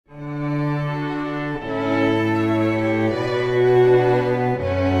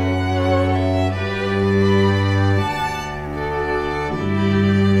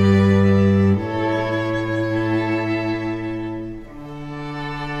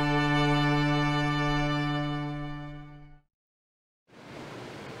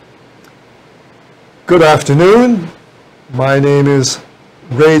Good afternoon. My name is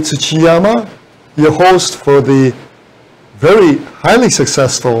Ray Tsuchiyama, your host for the very highly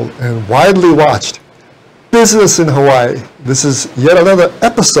successful and widely watched Business in Hawaii. This is yet another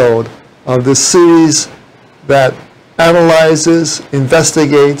episode of this series that analyzes,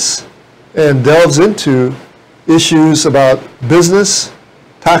 investigates, and delves into issues about business,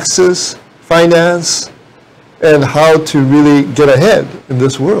 taxes, finance, and how to really get ahead in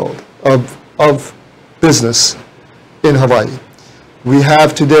this world of business in Hawaii. We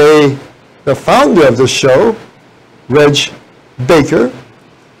have today the founder of the show, Reg Baker.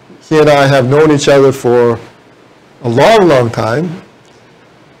 He and I have known each other for a long, long time.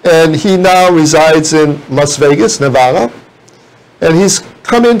 And he now resides in Las Vegas, Nevada. And he's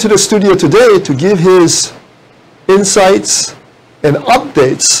come into the studio today to give his insights and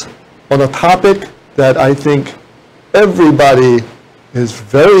updates on a topic that I think everybody is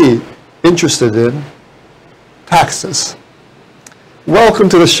very interested in: taxes. Welcome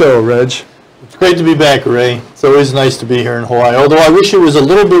to the show, Reg. It's great to be back, Ray. It's always nice to be here in Hawaii, although I wish it was a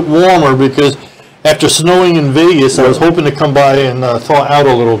little bit warmer, because after snowing in Vegas, I was hoping to come by and thaw out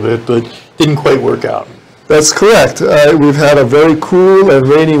a little bit, but didn't quite work out. That's correct. We've had a very cool and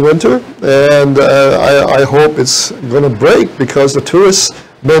rainy winter, and I hope it's going to break, because the tourists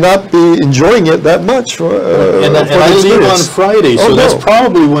may not be enjoying it that much. And I leave on Friday, so that's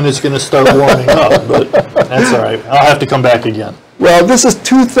probably when it's going to start warming up, but that's all right. I'll have to come back again. Well, this is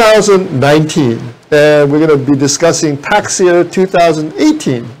 2019, and we're going to be discussing tax year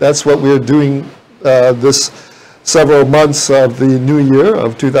 2018. That's what we're doing this several months of the new year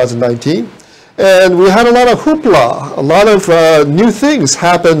of 2019. And we had a lot of hoopla, a lot of new things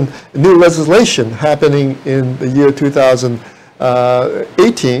happen, new legislation happening in the year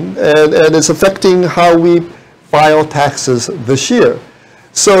 2018, and it's affecting how we file taxes this year.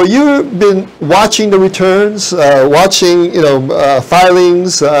 So you've been watching the returns, watching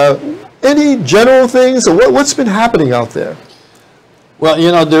filings. Any general things? What's been happening out there? Well,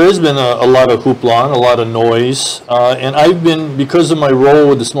 there has been a lot of hoopla and a lot of noise, and I've been, because of my role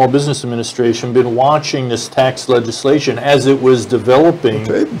with the Small Business Administration, been watching this tax legislation as it was developing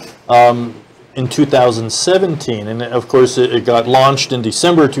in 2017. And of course, it got launched in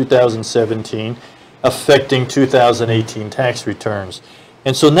December 2017, affecting 2018 tax returns.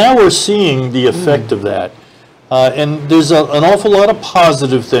 And so now we're seeing the effect of that. And there's an awful lot of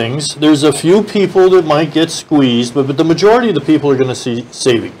positive things. There's a few people that might get squeezed, but the majority of the people are going to see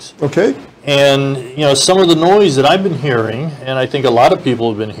savings. Okay. And some of the noise that I've been hearing, and I think a lot of people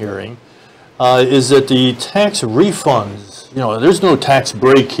have been hearing, is that the tax refunds, there's no tax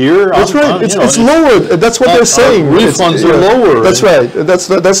break here. That's right. It's lowered. That's what they're saying. Refunds are lower. That's right. That's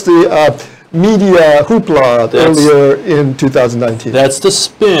the media hoopla earlier in 2019. That's the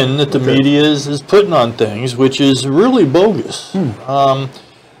spin that the media is putting on things, which is really bogus.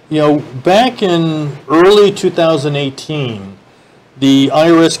 Back in early 2018, the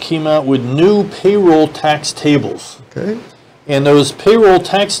IRS came out with new payroll tax tables. Okay. And those payroll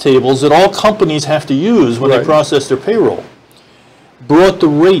tax tables that all companies have to use when they process their payroll brought the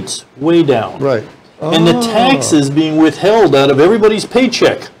rates way down. Right. And the taxes being withheld out of everybody's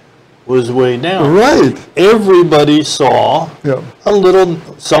paycheck was way down. Right. Everybody saw a little,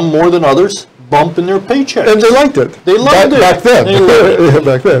 some more than others, bump in their paycheck. And they liked it. They loved it. Back then. They loved it.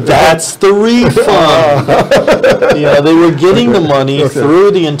 Back then. That's the refund. They were getting the money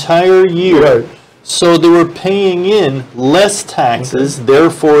through the entire year. Right. So they were paying in less taxes,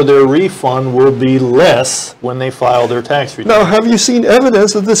 therefore their refund will be less when they file their tax return. Now, have you seen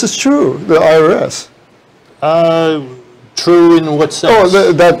evidence that this is true, the IRS? True in what sense?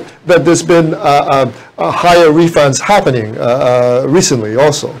 Oh, that there's been higher refunds happening recently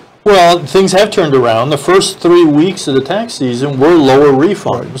also. Well, things have turned around. The first 3 weeks of the tax season were lower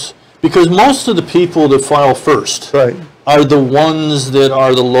refunds because most of the people that file first are the ones that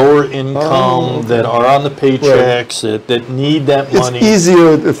are the lower income, that are on the paychecks, that need that money. It's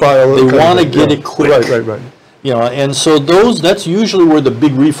easier to file. They want to get it quick. Right. And so that's usually where the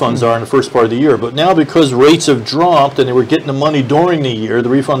big refunds are in the first part of the year. But now, because rates have dropped and they were getting the money during the year, the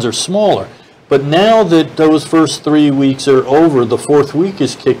refunds are smaller. But now that those first 3 weeks are over, the fourth week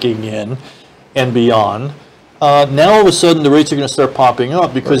is kicking in and beyond. Now all of a sudden the rates are going to start popping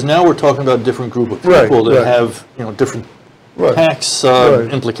up, because now we're talking about a different group of people that have different tax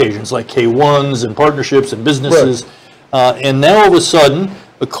implications, like K-1s and partnerships and businesses. And now all of a sudden,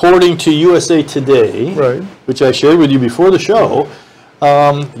 according to USA Today, which I shared with you before the show,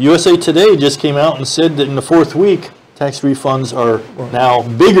 USA Today just came out and said that in the fourth week, tax refunds are now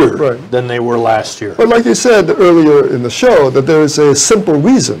bigger Right. than they were last year. But like you said earlier in the show, that there is a simple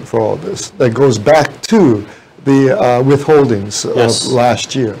reason for all this that goes back to the withholdings Yes. of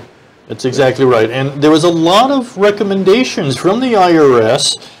last year. That's exactly right. And there was a lot of recommendations from the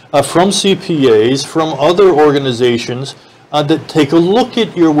IRS, from CPAs, from other organizations that take a look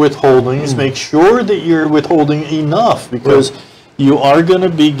at your withholdings, make sure that you're withholding enough, because you are going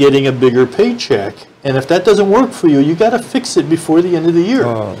to be getting a bigger paycheck. And if that doesn't work for you, you got to fix it before the end of the year.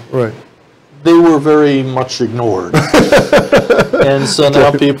 Right. They were very much ignored. And so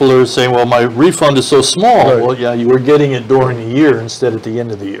now people are saying, well, my refund is so small. Right. Well, yeah, you were getting it during the year instead at the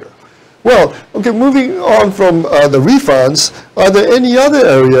end of the year. Well, okay, moving on from the refunds, are there any other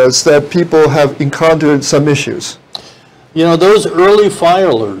areas that people have encountered some issues? You know, those early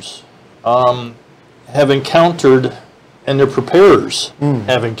filers have encountered, and their preparers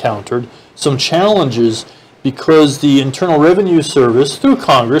have encountered, some challenges because the Internal Revenue Service, through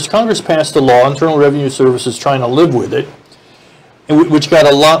Congress passed a law, Internal Revenue Service is trying to live with it, which got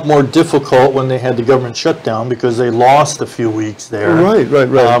a lot more difficult when they had the government shutdown because they lost a few weeks there. Right.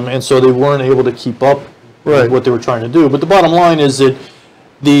 And so they weren't able to keep up with what they were trying to do. But the bottom line is that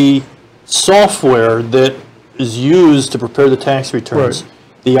the software that is used to prepare the tax returns,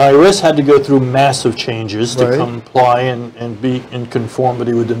 the IRS had to go through massive changes to comply and be in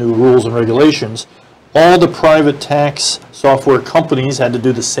conformity with the new rules and regulations. All the private tax software companies had to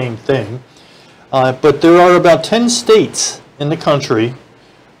do the same thing. But there are about 10 states in the country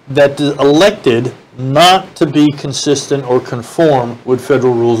that elected not to be consistent or conform with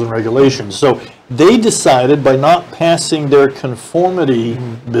federal rules and regulations. So they decided, by not passing their conformity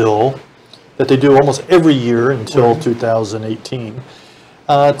bill that they do almost every year until 2018,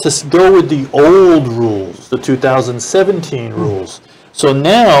 to go with the old rules, the 2017 rules. So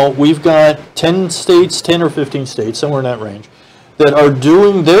now we've got 10 states, 10 or 15 states, somewhere in that range, that are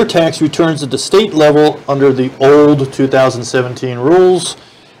doing their tax returns at the state level under the old 2017 rules.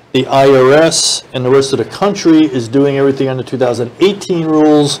 The IRS and the rest of the country is doing everything under 2018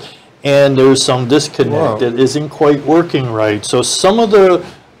 rules, and there's some disconnect that isn't quite working right. So some of the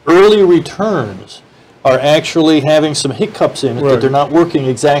early returns are actually having some hiccups in it, that they're not working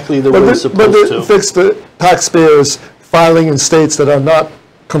exactly the way they're supposed to. But fix the taxpayers filing in states that are not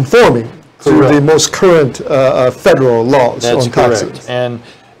conforming to the most current federal laws on taxes. Correct. And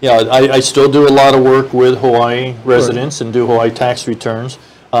yeah, I still do a lot of work with Hawaii residents and do Hawaii tax returns,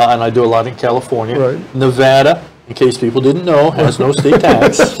 and I do a lot in California. Nevada, in case people didn't know, has no state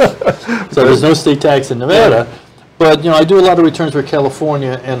tax. So there's no state tax in Nevada. But you know, I do a lot of returns for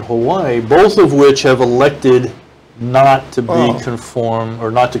California and Hawaii, both of which have elected not to be conform or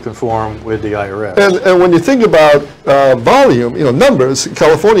not to conform with the IRS. And when you think about volume, you know, numbers,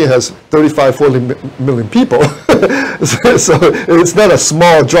 California has 35, 40 million people. So it's not a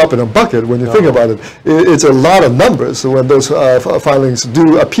small drop in a bucket when you think about it. It's a lot of numbers when those filings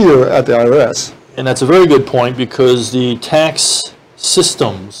do appear at the IRS. And that's a very good point, because the tax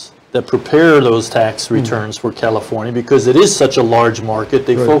systems that prepare those tax returns for California, because it is such a large market,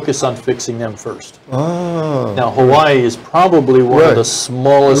 they focus on fixing them first. Now, Hawaii is probably one of the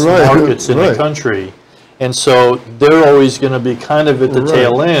smallest markets in the country, and so they're always going to be kind of at the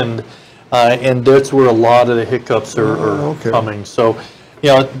tail end, and that's where a lot of the hiccups are coming. So, you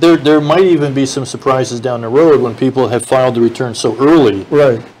know, there might even be some surprises down the road when people have filed the return so early.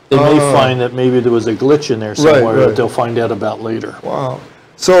 They may find that maybe there was a glitch in there somewhere that they'll find out about later. Wow.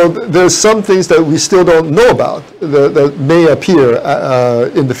 So there's some things that we still don't know about that may appear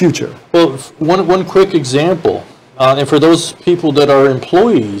in the future. Well, one quick example, and for those people that are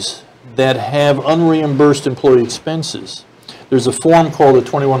employees that have unreimbursed employee expenses, there's a form called the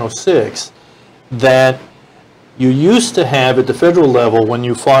 2106 that you used to have at the federal level when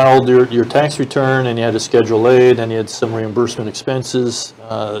you filed your tax return and you had a Schedule A, then you had some reimbursement expenses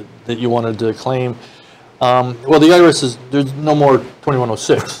that you wanted to claim. Well, the IRS says there's no more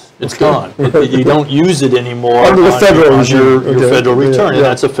 2106. It's gone. You don't use it anymore under the federal on your federal return, and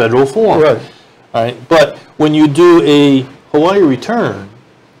that's a federal form. Right. But when you do a Hawaii return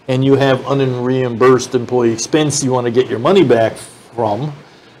and you have unreimbursed employee expense you want to get your money back from,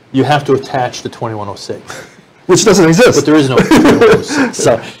 you have to attach the 2106. Which doesn't exist. But there is no 2106.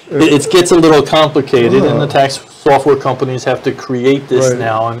 So it gets a little complicated, and the tax software companies have to create this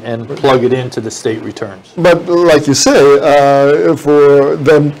now and plug it into the state returns. But like you say, for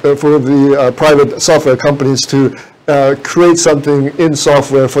the private software companies to create something in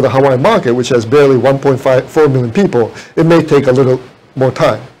software for the Hawaii market, which has barely 1.4 million people, it may take a little more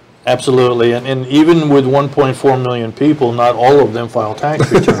time. Absolutely, and even with 1.4 million people, not all of them file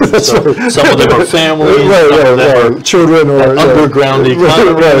tax returns. So some of them are families, some of them are children, or underground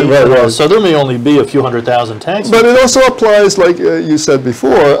economy. Right. So there may only be a few 100,000 tax But returns. it also applies, like you said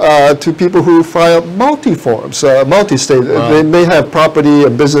before, to people who file multi-forms, multi-state. They may have property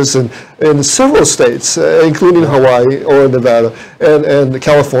and business in several states, including Hawaii or Nevada and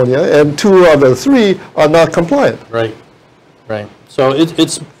California, and 2 out of the 3 are not compliant. Right. So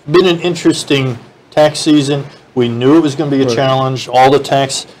it's been an interesting tax season. We knew it was going to be a challenge. All the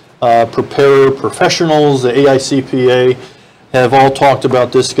tax preparer professionals, the AICPA, have all talked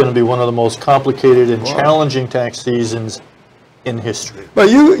about this is going to be one of the most complicated and challenging tax seasons in history. But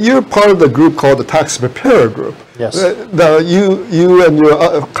you're part of the group called the Tax Preparer Group. Yes. Now you and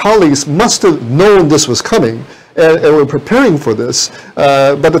your colleagues must have known this was coming and were preparing for this.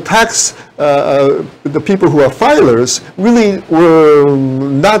 But the people who are filers really were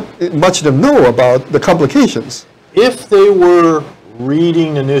not much of them know about the complications. If they were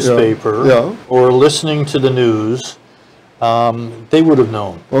reading the newspaper or listening to the news, they would have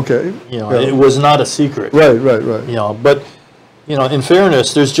known. Okay. It was not a secret. Right. But in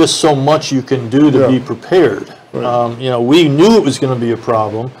fairness, there's just so much you can do to be prepared. Right. We knew it was going to be a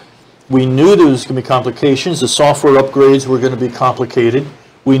problem. We knew there was going to be complications. The software upgrades were going to be complicated.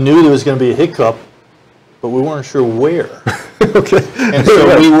 We knew there was going to be a hiccup, but we weren't sure where. Okay. And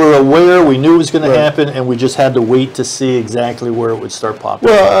so we were aware, we knew it was going to happen, and we just had to wait to see exactly where it would start popping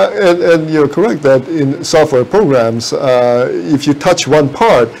up. Well, and you're correct that in software programs, if you touch one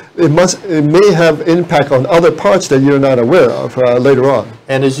part, it may have impact on other parts that you're not aware of later on.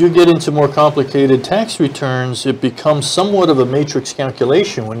 And as you get into more complicated tax returns, it becomes somewhat of a matrix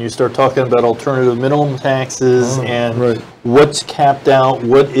calculation when you start talking about alternative minimum taxes and what's capped out,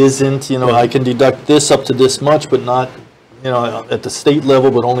 what isn't. I can deduct this up to this much, but not at the state level,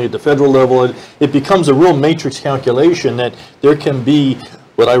 but only at the federal level. It becomes a real matrix calculation that there can be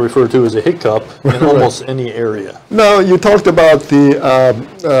what I refer to as a hiccup in almost any area. Now, you talked about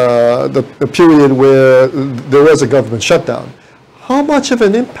the period where there was a government shutdown. How much of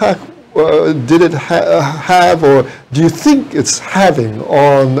an impact did it have, or do you think it's having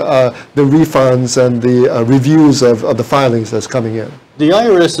on the refunds and the reviews of the filings that's coming in? The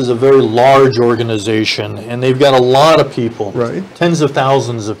IRS is a very large organization, and they've got a lot of people, tens of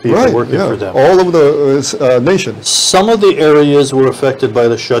thousands of people working for them. All over the nation. Some of the areas were affected by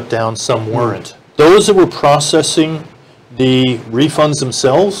the shutdown, some weren't. Those that were processing the refunds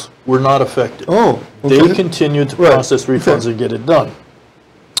themselves were not affected. Oh, okay. They continued to process refunds and get it done.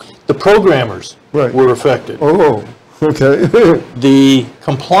 The programmers were affected. Oh, okay. The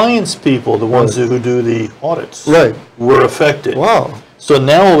compliance people, the ones who do the audits, were affected. Wow. So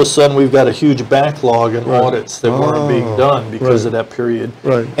now all of a sudden we've got a huge backlog in audits that weren't being done because of that period.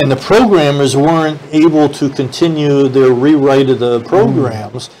 And the programmers weren't able to continue their rewrite of the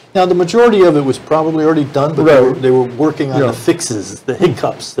programs. Now the majority of it was probably already done, but they were working on the fixes, the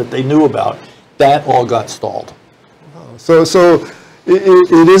hiccups that they knew about. That all got stalled. So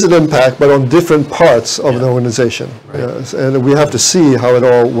it is an impact, but on different parts of the organization. Yes, and we have to see how it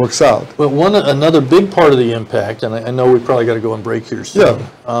all works out. But another big part of the impact, and I know we probably got to go on break here soon,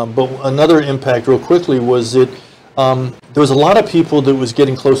 but another impact real quickly was that there was a lot of people that was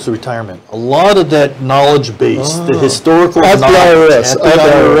getting close to retirement. A lot of that knowledge base, the historical knowledge at the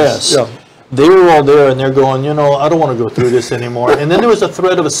IRS. They were all there, and they're going, I don't want to go through this anymore. And then there was a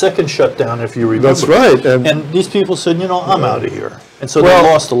threat of a second shutdown, if you remember. That's right. And these people said, I'm out of here. And so they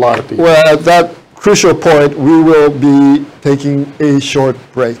lost a lot of people. Well, at that crucial point, we will be taking a short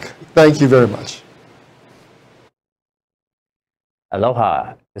break. Thank you very much.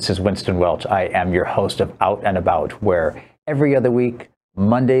 Aloha. This is Winston Welch. I am your host of Out and About, where every other week,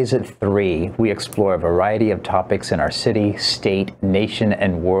 Mondays at 3, we explore a variety of topics in our city, state, nation,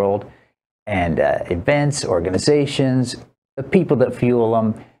 and world. And events, organizations, the people that fuel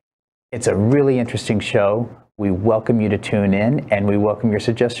them. It's a really interesting show. We welcome you to tune in, and we welcome your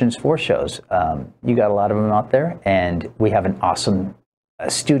suggestions for shows. You got a lot of them out there, and we have an awesome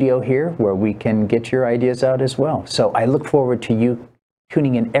studio here where we can get your ideas out as well. So I look forward to you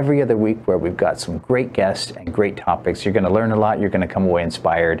tuning in every other week, where we've got some great guests and great topics. You're going to learn a lot. You're going to come away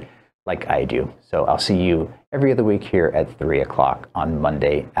inspired like I do. So I'll see you every other week here at 3 o'clock on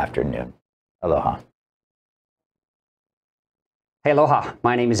Monday afternoon. Aloha. Hey, aloha.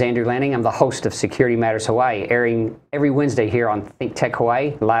 My name is Andrew Lanning. I'm the host of Security Matters Hawaii, airing every Wednesday here on ThinkTech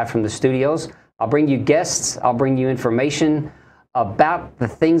Hawaii, live from the studios. I'll bring you guests. I'll bring you information about the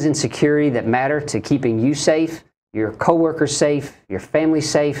things in security that matter to keeping you safe, your coworkers safe, your family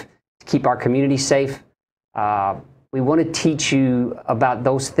safe, to keep our community safe. We want to teach you about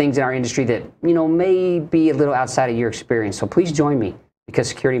those things in our industry that, you know, may be a little outside of your experience. So please join me, because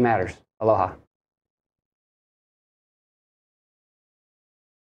security matters. Aloha.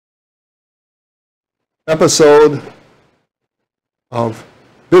 Episode of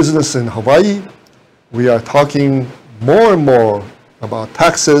Business in Hawaii. We are talking more and more about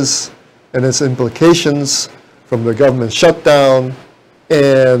taxes and its implications from the government shutdown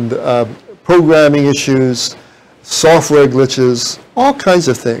and programming issues, software glitches, all kinds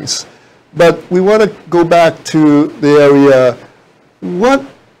of things. But we want to go back to the area, what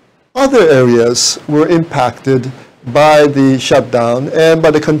other areas were impacted by the shutdown and by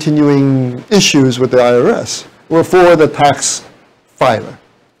the continuing issues with the IRS, or for the tax filer?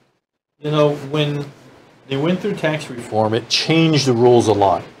 You know, when they went through tax reform, it changed the rules a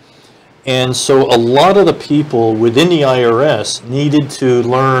lot. And so a lot of the people within the IRS needed to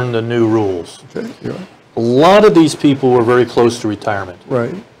learn the new rules. Okay, yeah. A lot of these people were very close to retirement.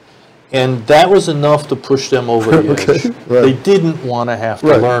 Right. And that was enough to push them over the edge. Right. They didn't want to have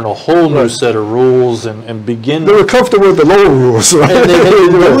to learn a whole new set of rules and begin. They were comfortable with the lower rules, right? And they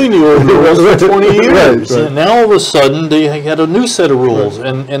had been doing the old rules for 20 years. Right. And now all of a sudden they had a new set of rules.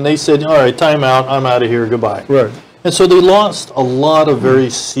 And they said, all right, time out, I'm out of here, goodbye. Right. And so they lost a lot of very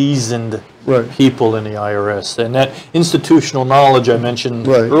seasoned people in the IRS. And that institutional knowledge I mentioned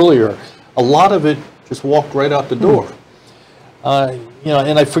earlier, a lot of it just walked right out the door. You know,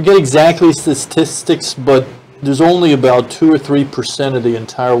 and I forget exactly statistics, but there's only about 2 or 3% of the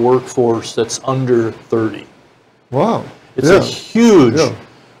entire workforce that's under 30. Wow. It's a huge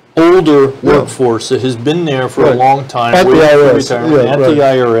older workforce that has been there for a long time, at the IRS. At the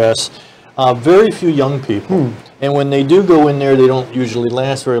IRS. Very few young people. And when they do go in there, they don't usually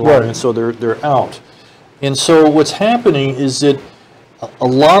last very long, and so they're out. And so what's happening is that a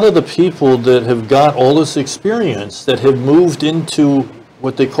lot of the people that have got all this experience that have moved into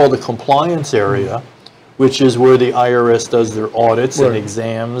what they call the compliance area, which is where the IRS does their audits and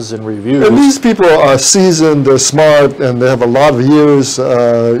exams and reviews. And these people are seasoned, they're smart, and they have a lot of years, you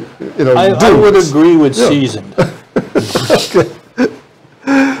know, I would agree with seasoned. Okay.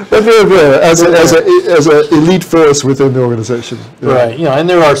 As an elite force within the organization. Right, you know, and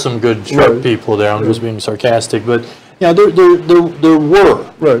there are some good, sharp people there. I'm just being sarcastic, but yeah, there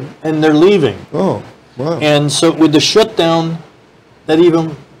were, and they're leaving. Oh, wow. And so with the shutdown, that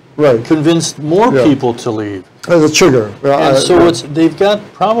even convinced more people to leave. As a trigger. And so they've got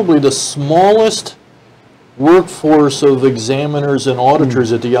probably the smallest workforce of examiners and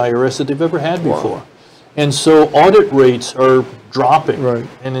auditors at the IRS that they've ever had before. Wow. And so audit rates are dropping,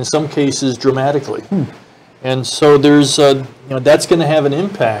 and in some cases dramatically. And so there's, you know, that's going to have an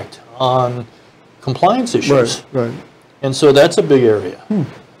impact on compliance issues. And so that's a big area.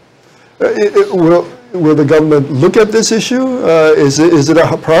 Will the government look at this issue? Is it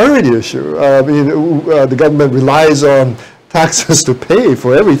a priority issue? I mean, the government relies on taxes to pay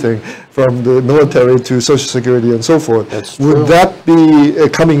for everything, from the military to Social Security and so forth. That's true. Would that be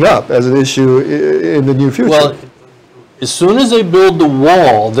coming up as an issue in the near future? Well, as soon as they build the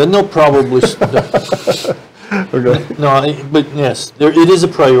wall, then they'll probably... No, but yes, it is a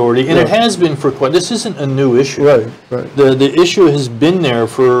priority, and it has been for quite... This isn't a new issue. The issue has been there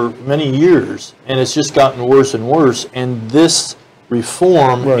for many years, and it's just gotten worse and worse, and this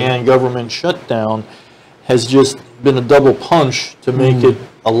reform and government shutdown has just been a double punch to make it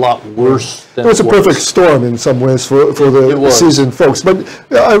a lot worse than it's a perfect storm in some ways for the seasoned folks. But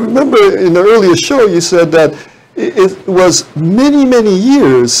I remember in the earlier show you said that it was many, many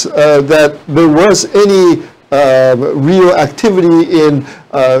years that there was any real activity in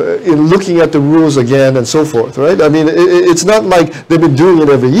looking at the rules again and so forth, right? I mean, it's not like they've been doing it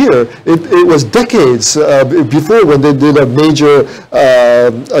every year. It was decades before when they did a major,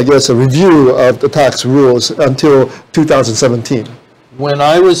 I guess, a review of the tax rules until 2017. When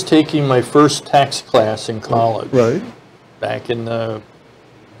I was taking my first tax class in college, back in the,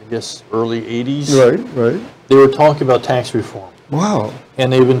 I guess, early 80s, they were talking about tax reform. Wow.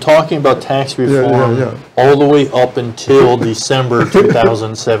 And they've been talking about tax reform all the way up until December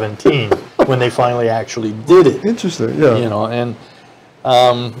 2017, when they finally actually did it. Interesting, yeah. You know, and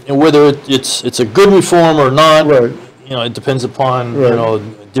whether it's a good reform or not, you know, it depends upon you know,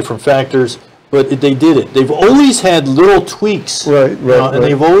 different factors. But they did it. They've always had little tweaks, and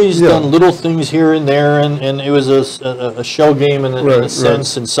they've always done little things here and there, and it was a shell game in a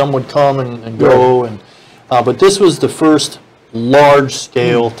sense, and some would come and go, and but this was the first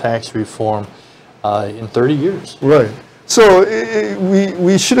large-scale tax reform in 30 years. Right. So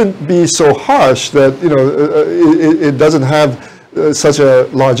we shouldn't be so harsh that, you know, it doesn't have such a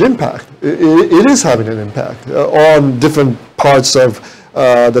large impact. It is having an impact on different parts of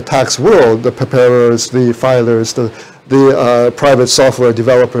the tax world, the preparers, the filers, the private software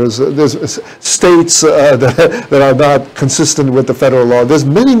developers. There's states that are not consistent with the federal law. There's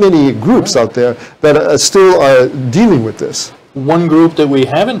many groups out there that still are dealing with this. One group that we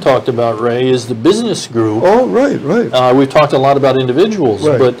haven't talked about, Ray, is the business group. Oh, right. We've talked a lot about individuals,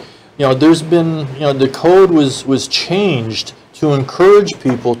 Right. but there's been, the code was changed to encourage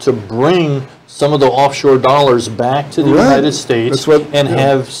people to bring some of the offshore dollars back to the United States and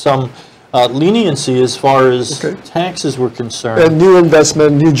have some leniency as far as taxes were concerned. And new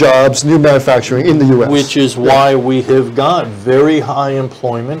investment, new jobs, new manufacturing in the U.S. Which is why we have got very high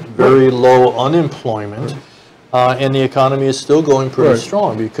employment, very low unemployment, and the economy is still going pretty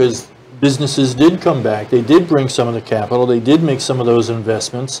strong because businesses did come back. They did bring some of the capital. They did make some of those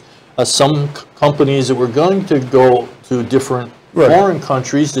investments. Some companies that were going to go to different foreign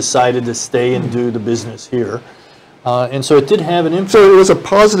countries decided to stay and do the business here. And so it did have an impact. So it was a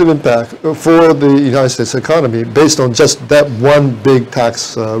positive impact for the United States economy based on just that one big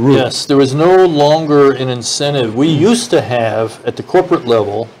tax rule. Yes, there was no longer an incentive. We used to have, at the corporate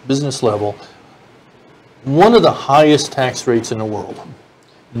level, business level, one of the highest tax rates in the world.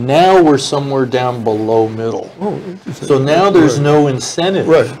 Now we're somewhere down below middle. Oh, interesting. So now there's no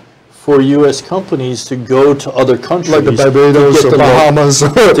incentive for U.S. companies to go to other countries. Like the Barbados or Bahamas,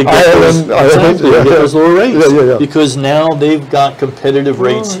 Ireland, to get those lower rates. Yeah. Because now they've got competitive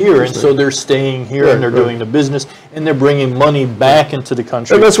rates here, and so they're staying here and they're doing the business, and they're bringing money back into the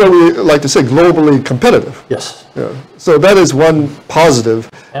country. And that's why we like to say globally competitive. Yes. Yeah. So that is one positive,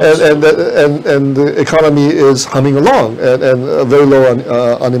 and the economy is humming along, and very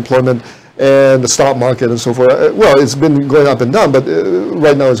low unemployment, and the stock market and so forth. Well, it's been going up and down, but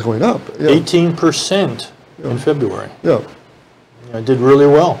right now it's going up. 18% in February. Yeah. It did really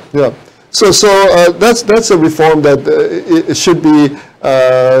well. Yeah. So that's a reform that it should be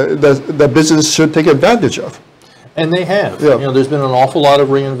that business should take advantage of. And they have. Yeah. There's been an awful lot of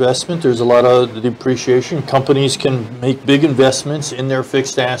reinvestment. There's a lot of depreciation. Companies can make big investments in their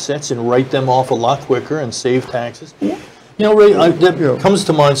fixed assets and write them off a lot quicker and save taxes. Ray, that comes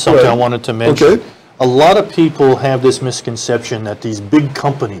to mind something I wanted to mention. Okay. A lot of people have this misconception that these big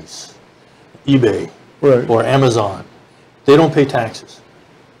companies, eBay or Amazon, they don't pay taxes.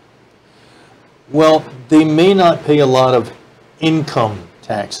 Well, they may not pay a lot of income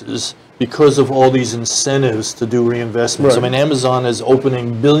taxes because of all these incentives to do reinvestments. I mean, Amazon is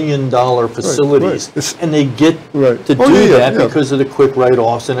opening billion-dollar facilities, and they get to do that because of the quick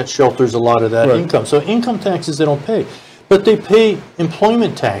write-offs, and it shelters a lot of that income. So income taxes they don't pay. But they pay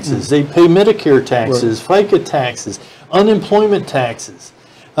employment taxes, they pay Medicare taxes, FICA taxes, unemployment taxes,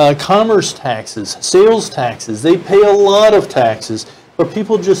 commerce taxes, sales taxes. They pay a lot of taxes, but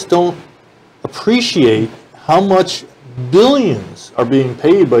people just don't appreciate how much billions are being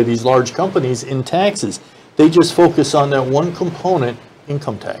paid by these large companies in taxes. They just focus on that one component,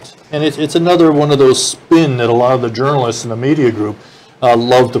 income tax. And it's another one of those spin that a lot of the journalists and the media group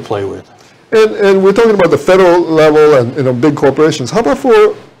love to play with. And we're talking about the federal level and big corporations. How about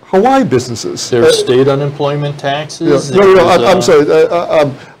for Hawaii businesses? There's state unemployment taxes. I'm sorry.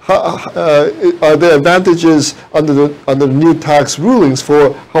 Are there advantages under the new tax rulings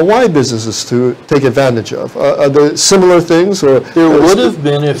for Hawaii businesses to take advantage of? Are there similar things? Or there would have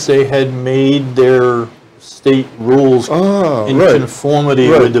been if they had made their state rules in conformity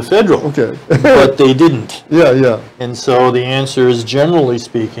with the federal. Okay. But they didn't. Yeah. And so the answer is, generally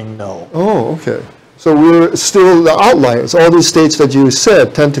speaking, no. Oh, okay. So we're still the outliers. All these states that you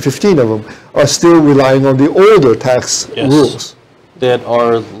said, 10 to 15 of them, are still relying on the older tax rules. That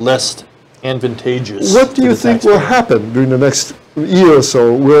are less advantageous. What do you think will happen during the next year or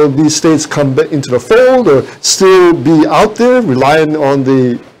so? Will these states come into the fold or still be out there relying on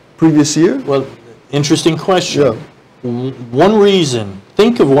the previous year? Well, interesting question. One reason,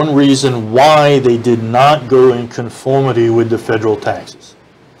 think of one reason why they did not go in conformity with the federal taxes.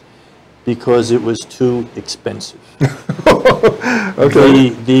 Because it was too expensive.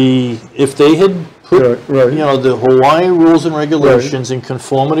 Okay. If they had put the Hawaii rules and regulations in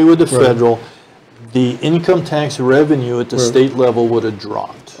conformity with the federal, the income tax revenue at the state level would have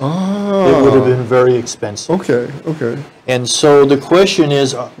dropped. It would have been very expensive. Okay. And so the question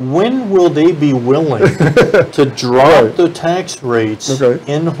is, when will they be willing to drop the tax rates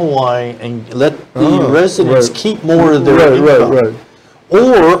in Hawaii and let the residents keep more of their income?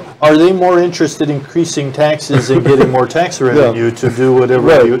 Or are they more interested in increasing taxes and getting more tax revenue to do whatever?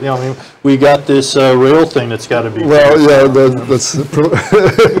 Right. You know, I mean, we got this rail thing that's got to be. Well, yeah,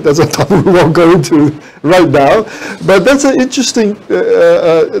 that's a topic we won't go into right now. But that's an interesting.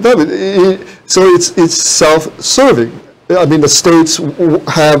 So it's self-serving. I mean, the states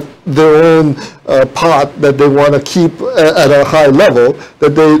have their own pot that they want to keep at a high level,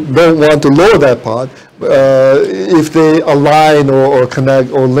 that they don't want to lower that pot if they align or connect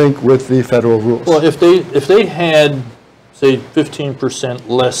or link with the federal rules. Well, if they had, say, 15%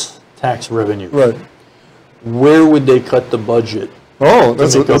 less tax revenue, right, where would they cut the budget? Oh,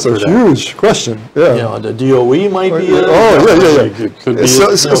 that's a huge question. Yeah. You know, the DOE might be. It could be.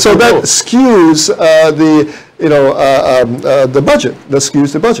 So that skews the budget. That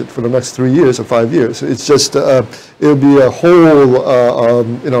skews the budget for the next 3 years or 5 years. It's just it'll be a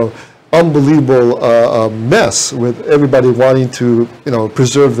whole unbelievable mess with everybody wanting to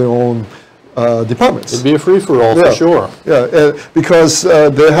preserve their own departments. It'd be a free-for-all for sure. Yeah, because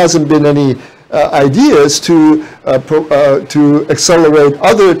there hasn't been any ideas to accelerate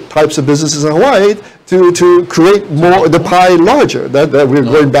other types of businesses in Hawaii to create more the pie larger. That we're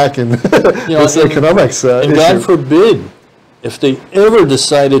going back in this economics and issue. God forbid if they ever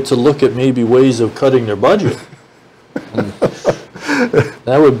decided to look at maybe ways of cutting their budget.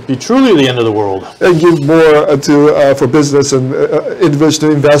 That would be truly the end of the world. And give more for business and individuals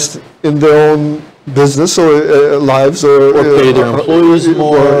to invest in their own business or lives, or pay their employees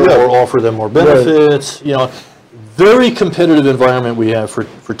more, or offer them more benefits. Right. You know, very competitive environment we have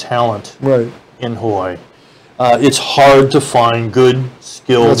for talent in Hawaii. It's hard to find good,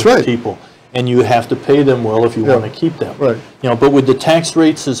 skilled people, and you have to pay them well if you want to keep them. Right. You know, but with the tax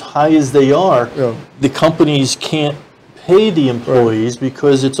rates as high as they are, the companies can't pay the employees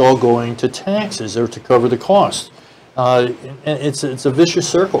because it's all going to taxes or to cover the cost. And it's a vicious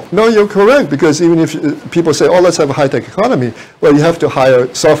circle. No, you're correct, because even if people say, oh, let's have a high-tech economy, well, you have to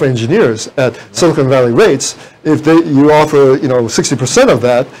hire software engineers at Silicon Valley rates. If you offer 60% of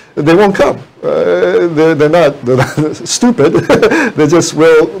that, they won't come. They're not stupid. They just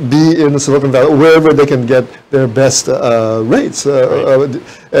will be in Silicon Valley, wherever they can get their best rates.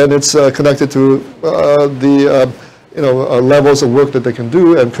 And it's connected to the levels of work that they can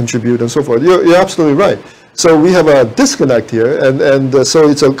do and contribute and so forth. You're absolutely right. So we have a disconnect here, and so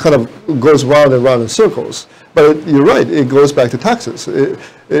it's a kind of goes round and round in circles. But you're right, it goes back to taxes. And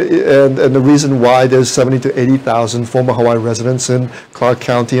the reason why there's 70,000 to 80,000 former Hawaii residents in Clark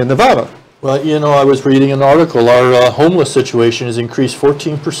County and Nevada. Well, I was reading an article. Our homeless situation has increased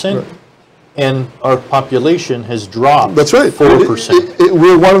 14%. And our population has dropped. That's right. 4%.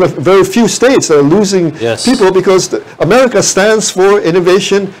 We're one of the very few states that are losing people, because America stands for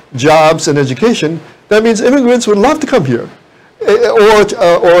innovation, jobs, and education. That means immigrants would love to come here,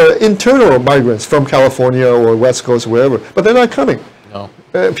 or internal migrants from California or West Coast, wherever. But they're not coming. No.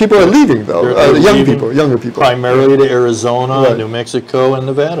 People are leaving, though. They're Younger people. Primarily to Arizona, New Mexico, and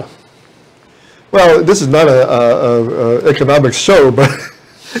Nevada. Well, this is not an economics show, but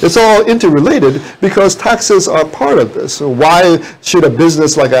it's all interrelated, because taxes are part of this. So why should a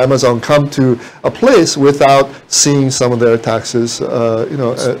business like Amazon come to a place without seeing some of their taxes?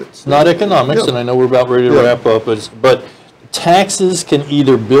 It's not economics, and I know we're about ready to wrap up. But taxes can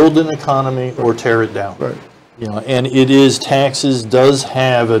either build an economy or tear it down. Right. And taxes does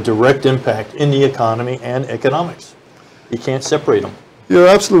have a direct impact in the economy and economics. You can't separate them. You're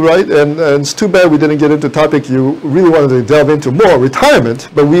absolutely right, and it's too bad we didn't get into the topic you really wanted to delve into more, retirement,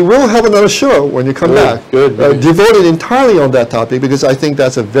 but we will have another show when you come back. Devoted entirely on that topic, because I think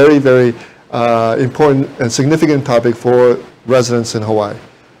that's a very, very important and significant topic for residents in Hawaii.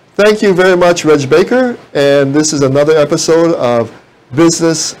 Thank you very much, Reg Baker, and this is another episode of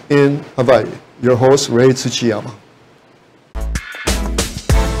Business in Hawaii. Your host, Ray Tsuchiyama.